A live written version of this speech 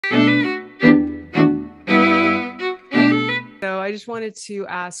I just wanted to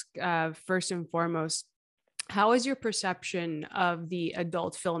ask, first and foremost, how has your perception of the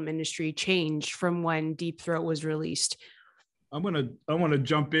adult film industry changed from when Deep Throat was released? I want to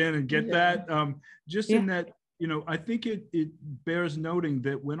jump in and get that. In that, I think it bears noting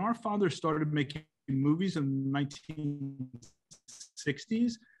that when our father started making movies in the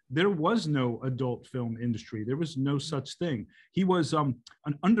 1960s, there was no adult film industry. There was no such thing. He was an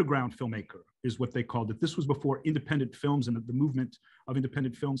underground filmmaker, is what they called it. This was before independent films and the movement of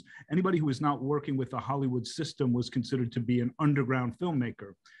independent films. Anybody who was not working with the Hollywood system was considered to be an underground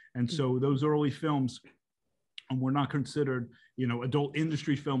filmmaker. And so those early films were not considered, adult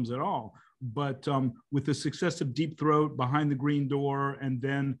industry films at all. But with the success of Deep Throat, Behind the Green Door, and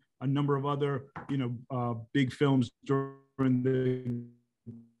then a number of other, big films during the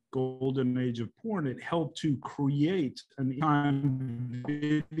golden age of porn, it helped to create an time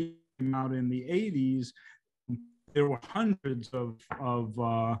video out in the 80s. There were hundreds of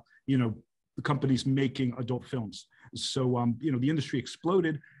the companies making adult films. So, the industry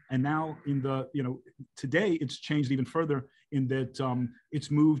exploded. And now today it's changed even further in that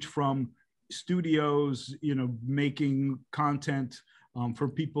it's moved from studios, making content for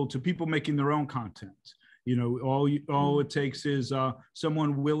people to people making their own content. All it takes is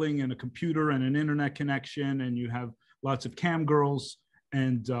someone willing and a computer and an internet connection, and you have lots of cam girls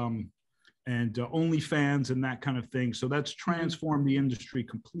and OnlyFans and that kind of thing. So that's transformed the industry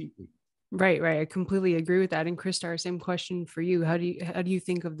completely. Right. I completely agree with that. And Christar, same question for you. How do you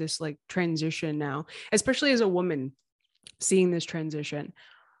think of this transition now, especially as a woman seeing this transition?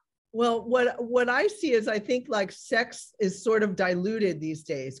 Well, what I see is I think sex is sort of diluted these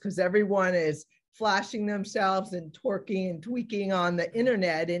days because everyone is flashing themselves and twerking and tweaking on the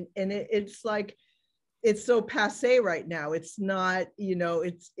internet. And it's so passe right now. It's not,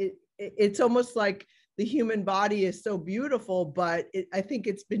 it's almost like the human body is so beautiful, but I think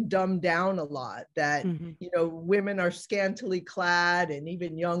it's been dumbed down a lot that, women are scantily clad and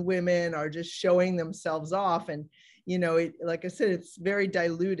even young women are just showing themselves off. And, like I said, it's very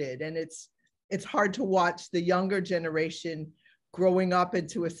diluted, and it's hard to watch the younger generation growing up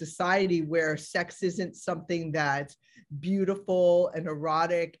into a society where sex isn't something that's beautiful and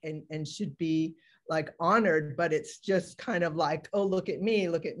erotic and should be honored, but it's just kind of oh, look at me.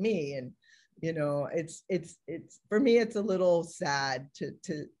 And, it's for me, it's a little sad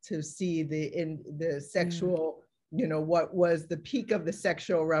to see the sexual, what was the peak of the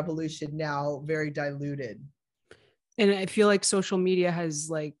sexual revolution now very diluted. And I feel like social media has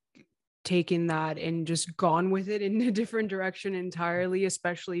taken that and just gone with it in a different direction entirely,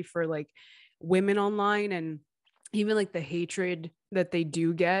 especially for women online, and even the hatred that they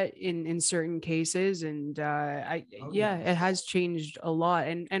do get in certain cases. And it has changed a lot.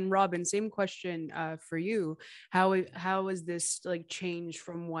 And Robin, same question for you. How has this changed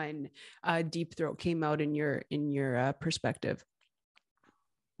from when Deep Throat came out in your perspective?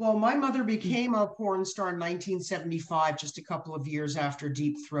 Well, my mother became a porn star in 1975, just a couple of years after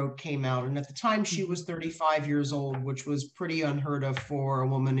Deep Throat came out. And at the time, she was 35 years old, which was pretty unheard of for a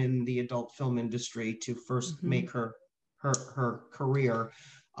woman in the adult film industry to first make her career.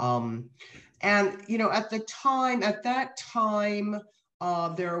 And, at that time,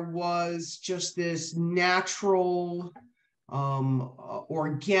 there was just this natural,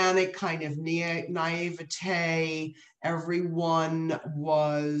 organic kind of naivete. Everyone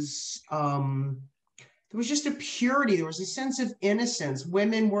was, there was just a purity. There was a sense of innocence.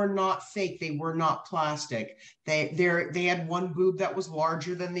 Women were not fake. They were not plastic. They had one boob that was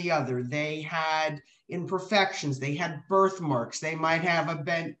larger than the other. They had imperfections. They had birthmarks. They might have a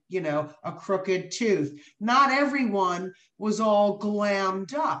bent, a crooked tooth. Not everyone was all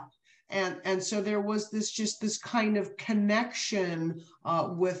glammed up. And so there was this kind of connection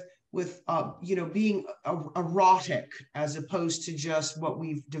with being erotic, as opposed to just what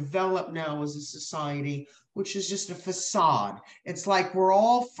we've developed now as a society, which is just a facade. It's like we're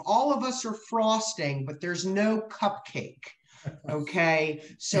all of us are frosting, but there's no cupcake. Okay.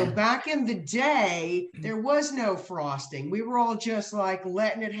 So back in the day, there was no frosting. We were all just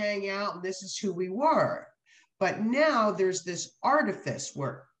letting it hang out, and this is who we were. But now there's this artifice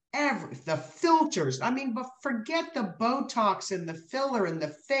where the filters, but forget the Botox and the filler and the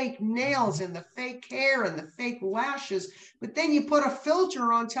fake nails and the fake hair and the fake lashes, but then you put a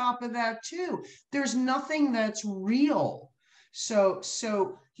filter on top of that too. There's nothing that's real. So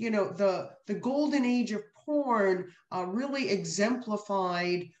the golden age of porn really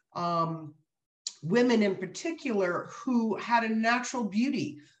exemplified women in particular who had a natural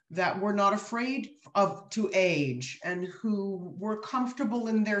beauty. that were not afraid to age and who were comfortable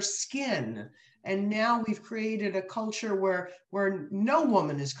in their skin. And now we've created a culture where no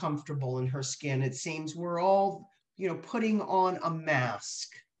woman is comfortable in her skin. It seems we're all, putting on a mask.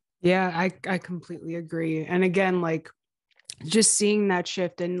 Yeah, I completely agree. And again, like just seeing that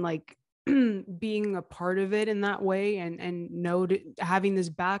shift and like being a part of it in that way and having this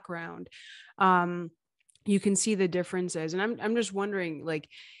background, you can see the differences. And I'm just wondering, like,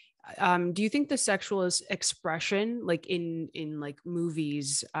 do you think the sexual expression, like in like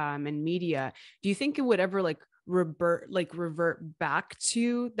movies and media, do you think it would ever like revert back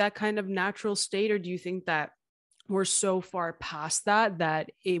to that kind of natural state, or do you think that we're so far past that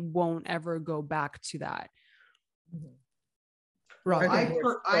it won't ever go back to that? Right.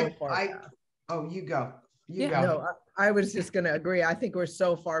 Oh, you go. You go. No, I was just going to agree. I think we're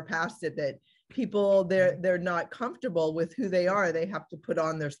so far past it that people, they're not comfortable with who they are. They have to put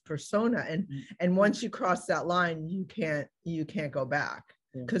on their persona, and once you cross that line, you can't go back,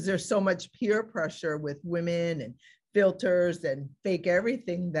 because there's so much peer pressure with women and filters and fake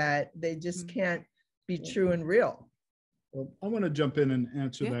everything that they just can't be true and real. Well, I want to jump in and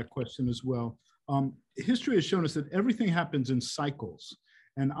answer that question as well. History has shown us that everything happens in cycles.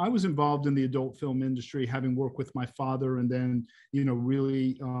 And I was involved in the adult film industry, having worked with my father, and then,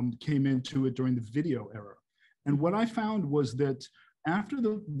 really came into it during the video era. And what I found was that after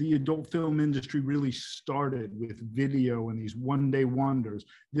the adult film industry really started with video and these one-day wonders,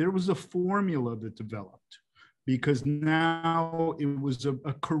 there was a formula that developed, because now it was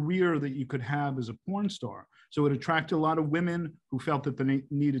a career that you could have as a porn star. So it attracted a lot of women who felt that they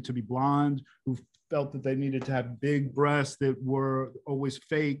needed to be blonde, who felt that they needed to have big breasts that were always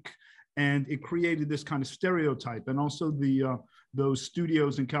fake. And it created this kind of stereotype. And also those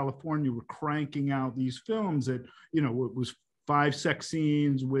studios in California were cranking out these films that, it was 5 sex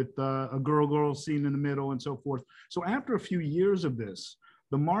scenes with a girl scene in the middle and so forth. So after a few years of this,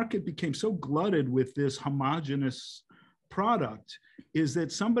 the market became so glutted with this homogenous product, is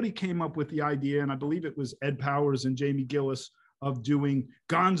that somebody came up with the idea, and I believe it was Ed Powers and Jamie Gillis, of doing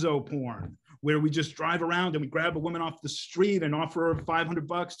gonzo porn, where we just drive around and we grab a woman off the street and offer her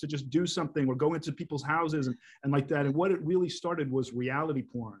 $500 to just do something, or go into people's houses and like that. And what it really started was reality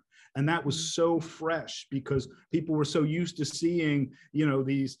porn. And that was so fresh, because people were so used to seeing,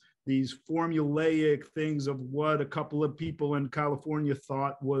 these formulaic things of what a couple of people in California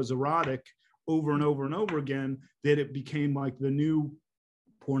thought was erotic over and over and over again, that it became like the new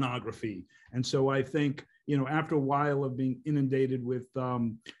pornography. And so I think, after a while of being inundated with,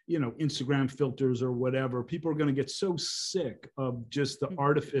 Instagram filters or whatever, people are going to get so sick of just the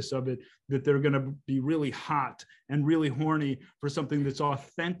artifice of it that they're going to be really hot and really horny for something that's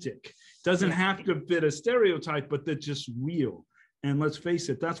authentic. Doesn't have to fit a stereotype, but that's just real. And let's face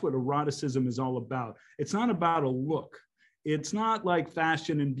it, that's what eroticism is all about. It's not about a look. It's not like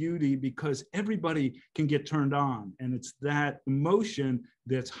fashion and beauty, because everybody can get turned on, and it's that emotion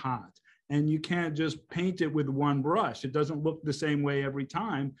that's hot. And you can't just paint it with one brush. It doesn't look the same way every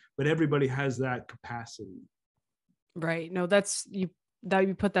time, but everybody has that capacity. Right. No, you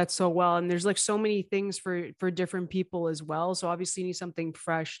put that so well. And there's like so many things for different people as well. So obviously you need something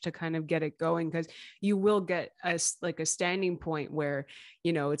fresh to kind of get it going, because you will get a standing point where,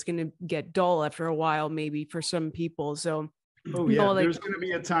 it's going to get dull after a while, maybe for some people. So oh yeah, there's going to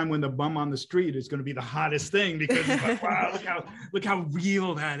be a time when the bum on the street is going to be the hottest thing, because it's like, wow, look how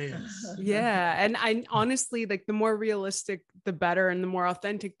real that is. Yeah, and I honestly, like, the more realistic the better, and the more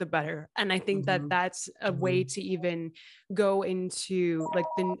authentic the better. And I think that that's a way to even go into like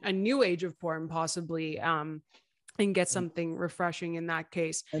a new age of porn, possibly, and get something refreshing in that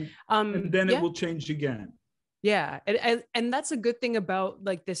case. And then it will change again. Yeah. And that's a good thing about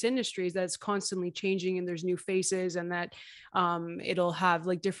like this industry, is that it's constantly changing, and there's new faces, and that it'll have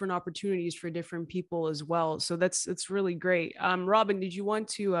like different opportunities for different people as well. So it's really great. Robin, did you want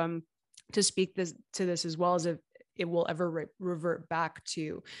to speak to this as well, as if it will ever revert back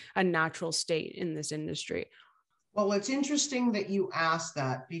to a natural state in this industry? Well, it's interesting that you asked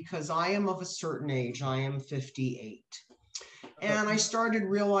that, because I am of a certain age. I am 58. And I started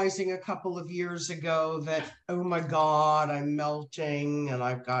realizing a couple of years ago that, oh my God, I'm melting and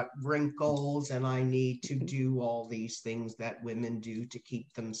I've got wrinkles and I need to do all these things that women do to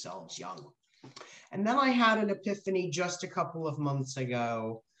keep themselves young. And then I had an epiphany just a couple of months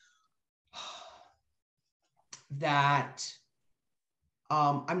ago that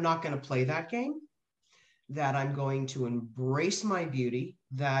I'm not going to play that game, that I'm going to embrace my beauty,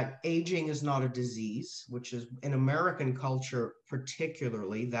 that aging is not a disease, which is in American culture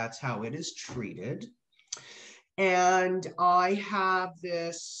particularly, that's how it is treated. And I have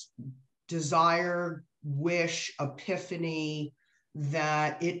this desire, wish, epiphany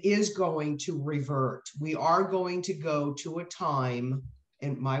that it is going to revert. We are going to go to a time,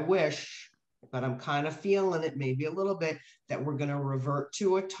 and my wish, but I'm kind of feeling it maybe a little bit, that we're going to revert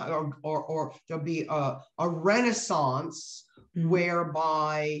to a time, or there'll be a renaissance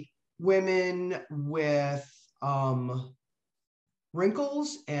whereby women with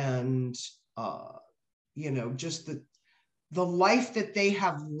wrinkles and just the life that they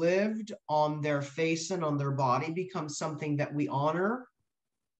have lived on their face and on their body becomes something that we honor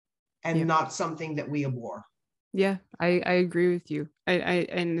and not something that we abhor. Yeah, I agree with you. I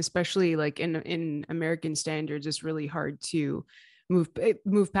and especially like in American standards, it's really hard to move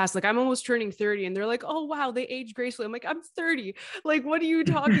past. Like I'm almost turning 30 and they're like, oh wow, they age gracefully. I'm like, I'm 30. Like, what are you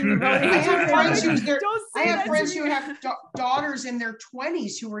talking about? I have friends who me. have daughters in their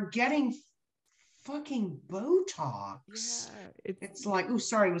 20s who are getting fucking Botox. Yeah, it's like, oh,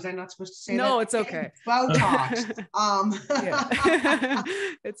 sorry, was I not supposed to say no, that? It's okay. Botox. Yeah.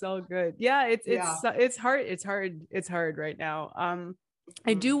 It's all good. Yeah, it's hard right now.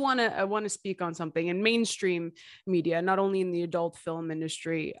 I do want to speak on something in mainstream media, not only in the adult film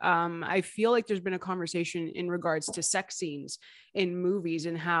industry. I feel like there's been a conversation in regards to sex scenes in movies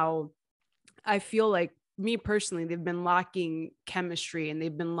and how I feel like, me personally, they've been lacking chemistry and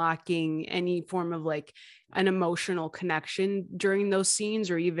they've been lacking any form of like an emotional connection during those scenes,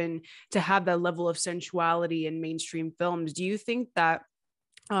 or even to have that level of sensuality in mainstream films. Do you think that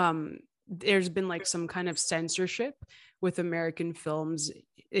there's been like some kind of censorship with American films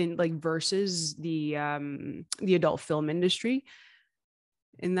in like versus the adult film industry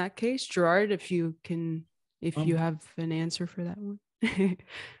in that case? Gerard, if you have an answer for that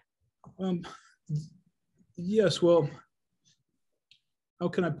one. Yes, well, how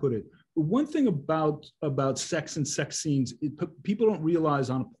can I put it? One thing about sex and sex scenes, people don't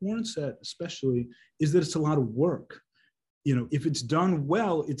realize on a porn set especially, is that it's a lot of work. If it's done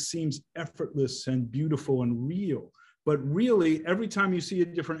well, it seems effortless and beautiful and real. But really, every time you see a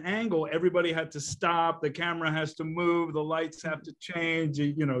different angle, everybody had to stop, the camera has to move, the lights have to change,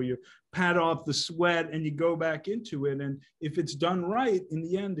 you pat off the sweat and you go back into it. And if it's done right, in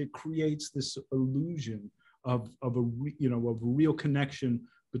the end, it creates this illusion of a real connection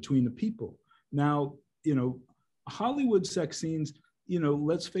between the people. Now, Hollywood sex scenes,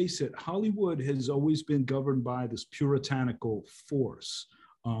 let's face it, Hollywood has always been governed by this puritanical force.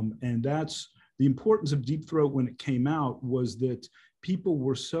 And that's the importance of Deep Throat when it came out, was that people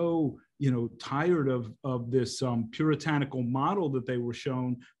were so, tired of this puritanical model that they were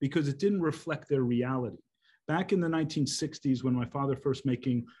shown, because it didn't reflect their reality. Back in the 1960s, when my father first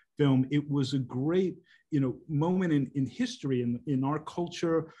making film, it was a great, moment in history, in our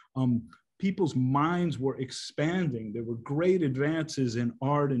culture. People's minds were expanding. There were great advances in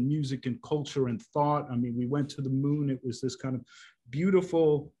art and music and culture and thought. I mean, we went to the moon. It was this kind of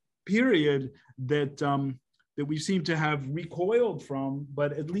beautiful period that that we seem to have recoiled from.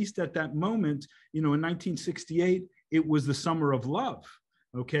 But at least at that moment, in 1968, it was the summer of love.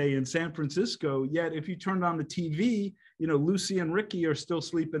 Okay, in San Francisco. Yet if you turned on the TV, Lucy and Ricky are still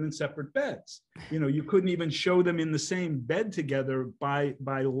sleeping in separate beds. You couldn't even show them in the same bed together by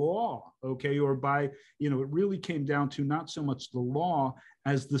law, okay, or by, it really came down to not so much the law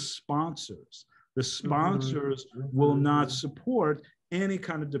as the sponsors. The sponsors will not support any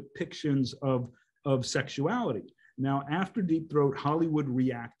kind of depictions of sexuality. Now, after Deep Throat, Hollywood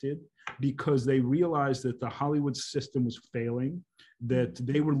reacted because they realized that the Hollywood system was failing, that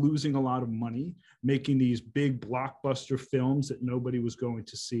they were losing a lot of money, making these big blockbuster films that nobody was going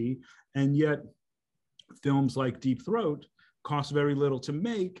to see. And yet films like Deep Throat cost very little to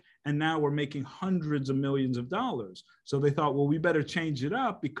make, and now we're making hundreds of millions of dollars. So they thought, well, we better change it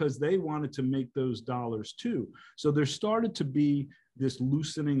up, because they wanted to make those dollars too. So there started to be this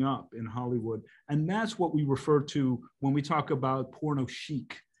loosening up in Hollywood. And that's what we refer to when we talk about porno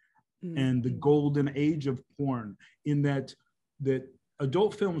chic and the golden age of porn, in that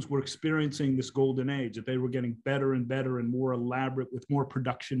adult films were experiencing this golden age, that they were getting better and better and more elaborate with more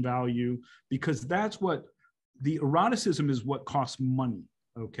production value, because that's what the eroticism is, what costs money.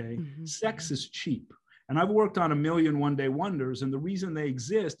 Okay. Sex is cheap. And I've worked on a million one-day wonders, and the reason they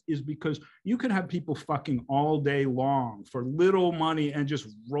exist is because you could have people fucking all day long for little money and just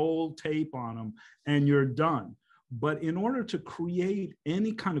roll tape on them and you're done. But in order to create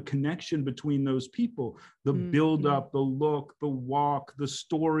any kind of connection between those people, the build-up, the look, the walk, the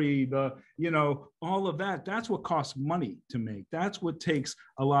story, all of that, that's what costs money to make. That's what takes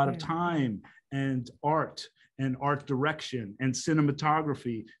a lot of time and art direction and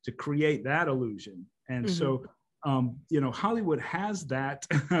cinematography to create that illusion. And so Hollywood has that,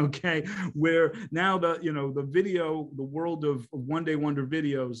 okay, where now the video, the world of one day wonder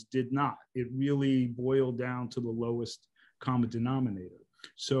videos did not. It really boiled down to the lowest common denominator.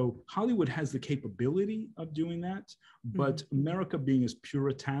 So Hollywood has the capability of doing that, but America being as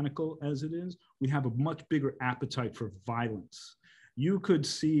puritanical as it is, we have a much bigger appetite for violence. You could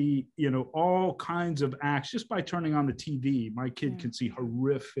see, all kinds of acts just by turning on the TV. My kid can see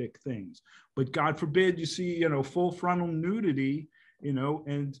horrific things, but God forbid you see, full frontal nudity,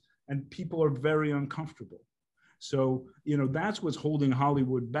 and people are very uncomfortable. So, that's what's holding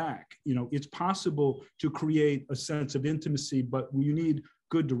Hollywood back. It's possible to create a sense of intimacy, but you need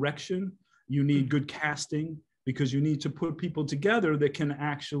good direction. You need good casting, because you need to put people together that can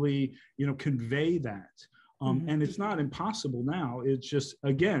actually, convey that. And it's not impossible now. It's just,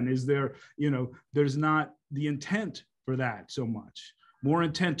 again, there's not the intent for that so much. More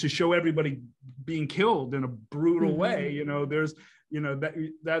intent to show everybody being killed in a brutal way.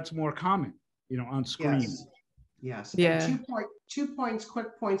 That's more common, on screen. Yes. Yeah. And quick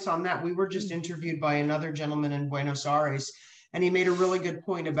points on that. We were just interviewed by another gentleman in Buenos Aires, and he made a really good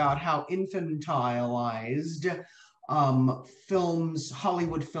point about how infantilized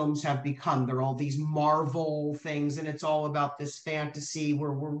Hollywood films have become. They're all these Marvel things, and it's all about this fantasy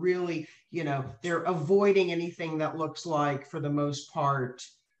where we're really, they're avoiding anything that looks like, for the most part,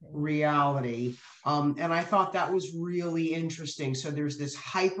 reality. And I thought that was really interesting. So there's this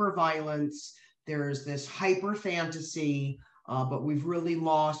hyper violence, there's this hyper fantasy, but we've really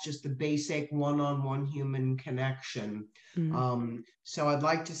lost just the basic one-on-one human connection. So I'd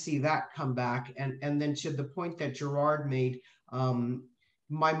like to see that come back. And then to the point that Gerard made,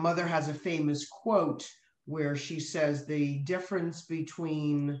 my mother has a famous quote where she says the difference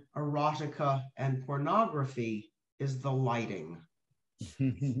between erotica and pornography is the lighting.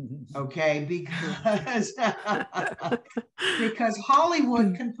 Okay, because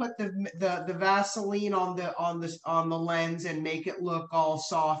Hollywood can put the Vaseline on the lens and make it look all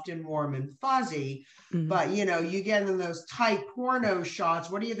soft and warm and fuzzy, but you get in those tight porno shots.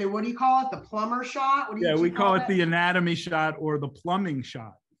 What do you call it? The plumber shot? We call it the anatomy shot or the plumbing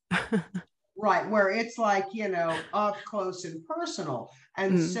shot. Right, where it's like up close and personal,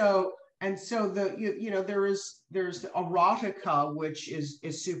 and so there's erotica, which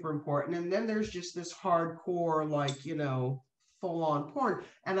is super important, and then there's just this hardcore, like full on porn.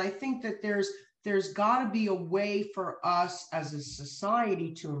 And I think that there's got to be a way for us as a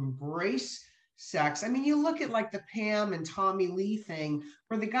society to embrace sex. I mean, you look at like the Pam and Tommy Lee thing,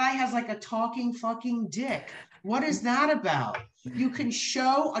 where the guy has like a talking fucking dick. What is that about? You can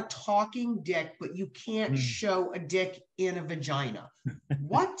show a talking dick, but you can't show a dick in a vagina.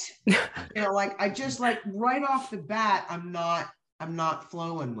 What? I just right off the bat, I'm not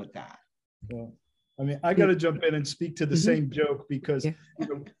flowing with that. Well, I mean, I got to jump in and speak to the same joke, because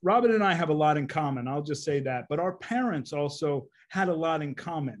Robin and I have a lot in common. I'll just say that. But our parents also had a lot in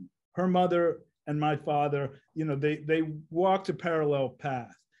common. Her mother and my father, they walked a parallel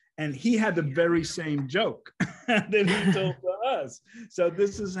path. And he had the very same joke that he told to us. So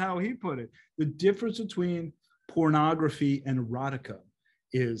this is how he put it. The difference between pornography and erotica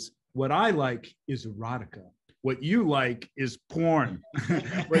is, what I like is erotica. What you like is porn.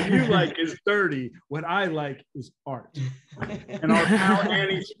 What you like is dirty. What I like is art. And our pal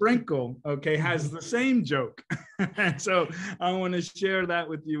Annie Sprinkle, has the same joke. And so I want to share that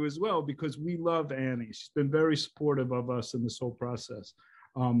with you as well, because we love Annie. She's been very supportive of us in this whole process.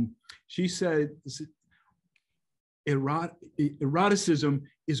 She said, eroticism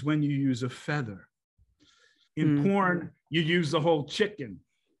is when you use a feather. In porn, you use the whole chicken.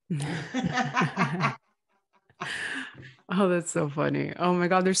 Oh, that's so funny. Oh my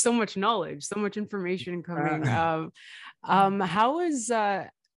God, there's so much knowledge, so much information coming. How was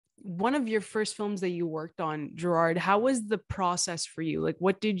one of your first films that you worked on, Gerard? How was the process for you? Like,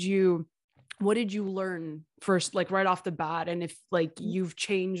 what did you learn first, like right off the bat? And if you've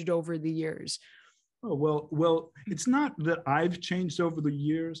changed over the years? Oh, well, it's not that I've changed over the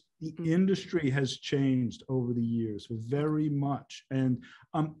years. The industry has changed over the years very much. And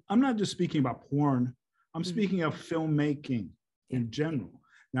I'm not just speaking about porn. I'm speaking of filmmaking in general.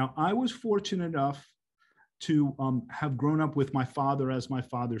 Now, I was fortunate enough to have grown up with my father as my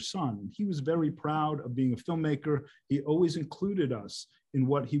father's son. He was very proud of being a filmmaker. He always included us in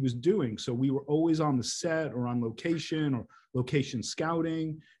what he was doing. So we were always on the set or on location or location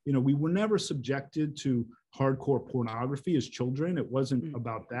scouting. We were never subjected to hardcore pornography as children. It wasn't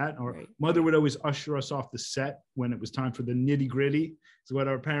about that. Our Right. mother would always usher us off the set when it was time for the nitty gritty, is what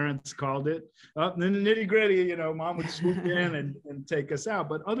our parents called it. Then the nitty gritty, you know, mom would swoop in and take us out.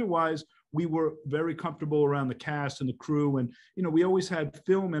 But otherwise, we were very comfortable around the cast and the crew. And, you know, we always had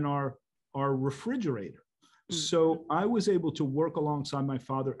film in our refrigerator. So I was able to work alongside my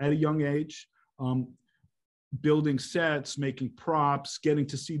father at a young age, building sets, making props, getting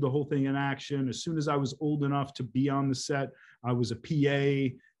to see the whole thing in action. As soon as I was old enough to be on the set, I was a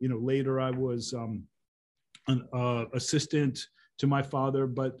PA. You know, later I was an assistant to my father,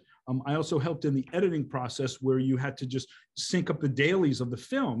 but I also helped in the editing process where you had to just sync up the dailies of the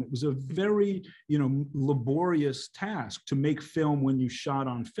film. It was a very, you know, laborious task to make film when you shot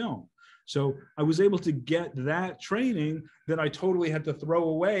on film. So I was able to get that training that I totally had to throw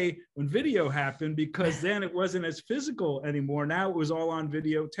away when video happened, because then it wasn't as physical anymore. Now it was all on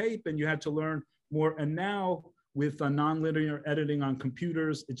videotape and you had to learn more. And now with nonlinear editing on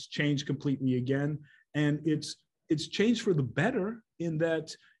computers, it's changed completely again. And it's changed for the better in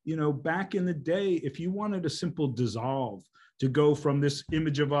that, you know, back in the day, if you wanted a simple dissolve to go from this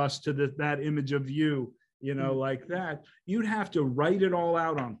image of us to that image of you, you know, like that, you'd have to write it all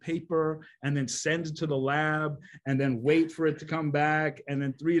out on paper and then send it to the lab and then wait for it to come back. And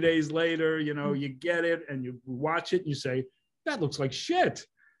then 3 days later, you know, you get it and you watch it and you say, that looks like shit.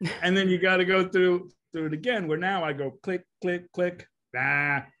 And then you got to go through it again, where now I go click, click, click,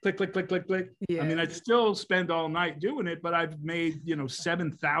 click, click, click, click, click. Yeah. I mean, I'd still spend all night doing it, but I've made, you know,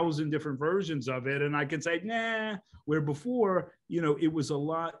 7,000 different versions of it. And I can say, nah, where before, you know, it was a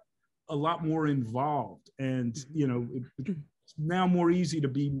lot more involved, and you know, it's now more easy to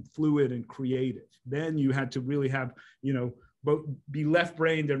be fluid and creative. Then you had to really have, you know, both be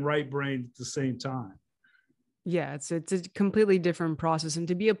left-brained and right-brained at the same time. Yeah, it's a completely different process, and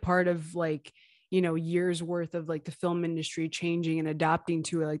to be a part of, like, you know, years worth of like the film industry changing and adapting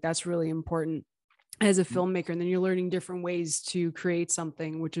to it, like that's really important as a filmmaker. And then you're learning different ways to create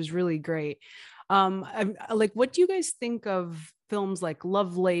something, which is really great. Like, what do you guys think of films like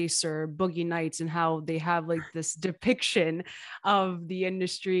Lovelace or Boogie Nights and how they have like this depiction of the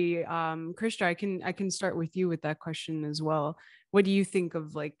industry? Christar, I can start with you with that question as well. What do you think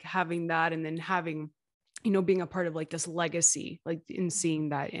of like having that, and then having, you know, being a part of like this legacy, like in seeing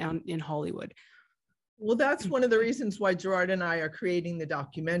that in Hollywood? Well, that's one of the reasons why Gerard and I are creating the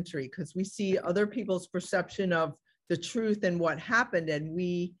documentary, because we see other people's perception of the truth and what happened, and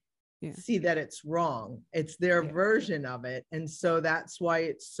we see that it's wrong. It's their version of it. And so that's why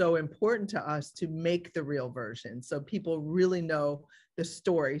it's so important to us to make the real version, so people really know the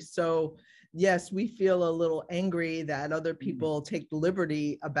story. So yes, we feel a little angry that other people take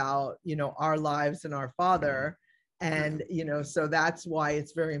liberty about, you know, our lives and our father. And, you know, so that's why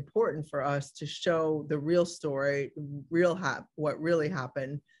it's very important for us to show the real story, what really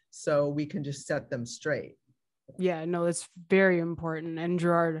happened, so we can just set them straight. Yeah, no, that's very important. And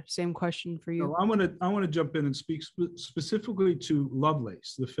Gerard, same question for you. So I want to jump in and speak specifically to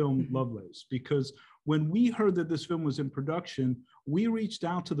Lovelace, the film Lovelace, because when we heard that this film was in production, we reached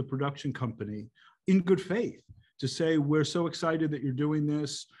out to the production company in good faith to say, we're so excited that you're doing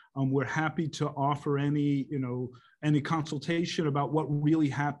this. We're happy to offer any consultation about what really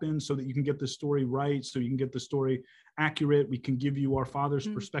happened, so that you can get the story right, so you can get the story accurate. We can give you our father's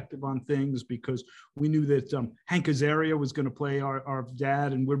perspective on things, because we knew that Hank Azaria was going to play our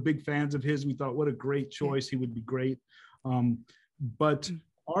dad, and we're big fans of his. We thought, what a great choice. He would be great. But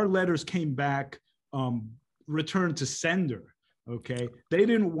our letters came back, returned to sender. Okay. They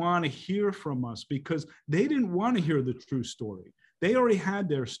didn't want to hear from us because they didn't want to hear the true story. They already had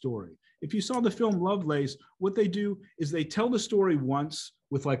their story. If you saw the film Lovelace, what they do is they tell the story once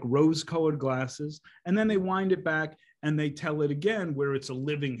with like rose-colored glasses, and then they wind it back and they tell it again where it's a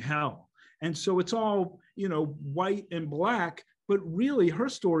living hell. And so it's all, you know, white and black, but really her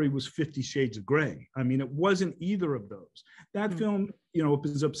story was 50 Shades of Gray. I mean, it wasn't either of those. That film, you know,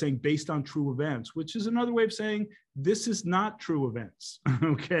 opens up saying based on true events, which is another way of saying this is not true events.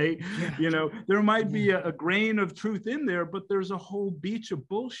 Okay. Yeah. You know, there might be a grain of truth in there, but there's a whole beach of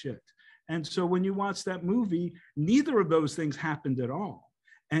bullshit. And so when you watch that movie, neither of those things happened at all.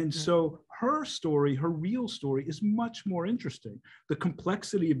 And so her story, her real story, is much more interesting. The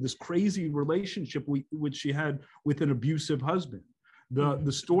complexity of this crazy relationship which she had with an abusive husband.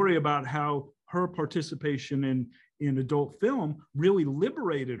 The story about how her participation in adult film really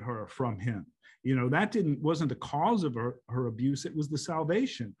liberated her from him. You know, that wasn't the cause of her abuse, it was the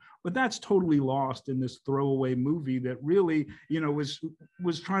salvation. But that's totally lost in this throwaway movie that really, you know,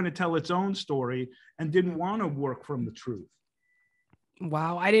 was trying to tell its own story and didn't want to work from the truth.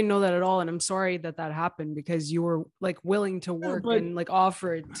 Wow, I didn't know that at all, and I'm sorry that that happened, because you were like willing to work but and like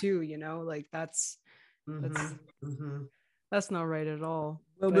offer it too, you know, like that's Mm-hmm. Mm-hmm. that's not right at all.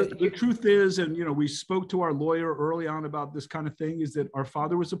 well, But the you, truth is, and we spoke to our lawyer early on about this kind of thing, is that our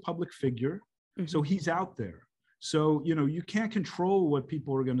father was a public figure, so Mhm. he's out there. So you can't control what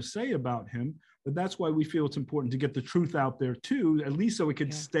people are going to say about him, but that's why we feel it's important to get the truth out there too, at least so it could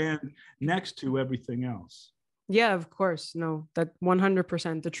Yeah. stand next to everything else. Yeah, of course. No, that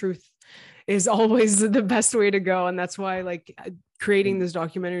 100%. The truth is always the best way to go. And that's why like creating this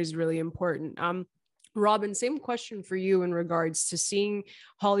documentary is really important. Robin, same question for you in regards to seeing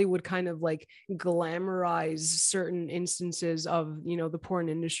Hollywood kind of like glamorize certain instances of, the porn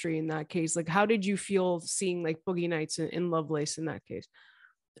industry in that case. Like, how did you feel seeing like Boogie Nights in Lovelace in that case?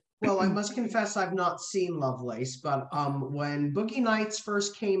 Well, I must confess I've not seen Lovelace, but when Boogie Nights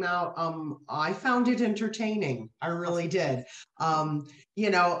first came out, I found it entertaining. I really did.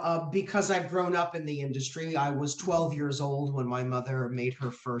 Because I've grown up in the industry. I was 12 years old when my mother made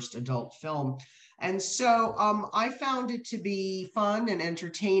her first adult film. And so I found it to be fun and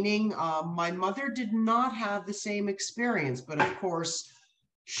entertaining. My mother did not have the same experience, but of course,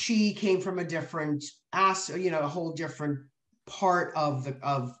 she came from a different a whole different part of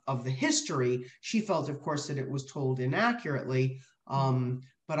the history. She felt, of course, that it was told inaccurately.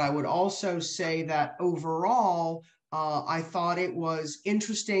 But I would also say that overall, I thought it was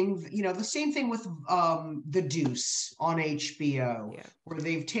interesting. The same thing with The Deuce on HBO, Yeah. where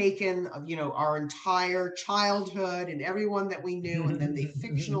they've taken our entire childhood and everyone that we knew, and then they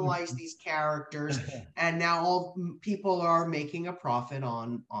fictionalized these characters, and now all people are making a profit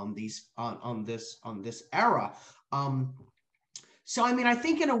on this era. So, I mean, I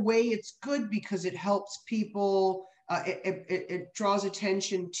think in a way it's good because it helps people, it draws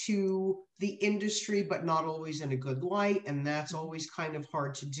attention to the industry, but not always in a good light. And that's always kind of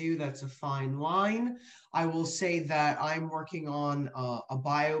hard to do. That's a fine line. I will say that I'm working on a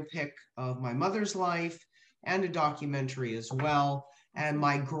biopic of my mother's life and a documentary as well. And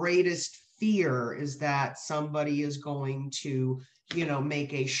my greatest fear is that somebody is going to,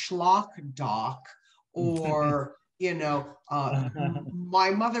 make a schlock doc or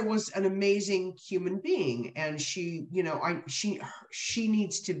my mother was an amazing human being, and she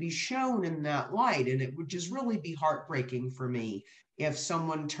needs to be shown in that light, and it would just really be heartbreaking for me if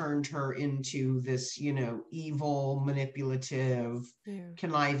someone turned her into this evil, manipulative, Yeah.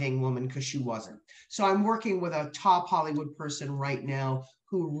 conniving woman, because she wasn't. So I'm working with a top Hollywood person right now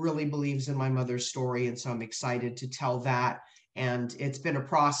who really believes in my mother's story, and so I'm excited to tell that. And it's been a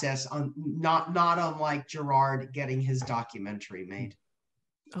process, not unlike Gerard getting his documentary made.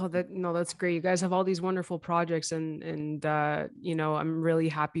 Oh, that's great. You guys have all these wonderful projects, and I'm really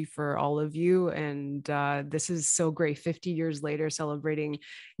happy for all of you. And this is so great. 50 years later, celebrating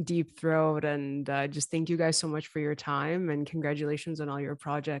Deep Throat, and just thank you guys so much for your time, and congratulations on all your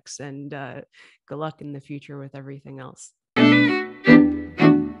projects, and good luck in the future with everything else.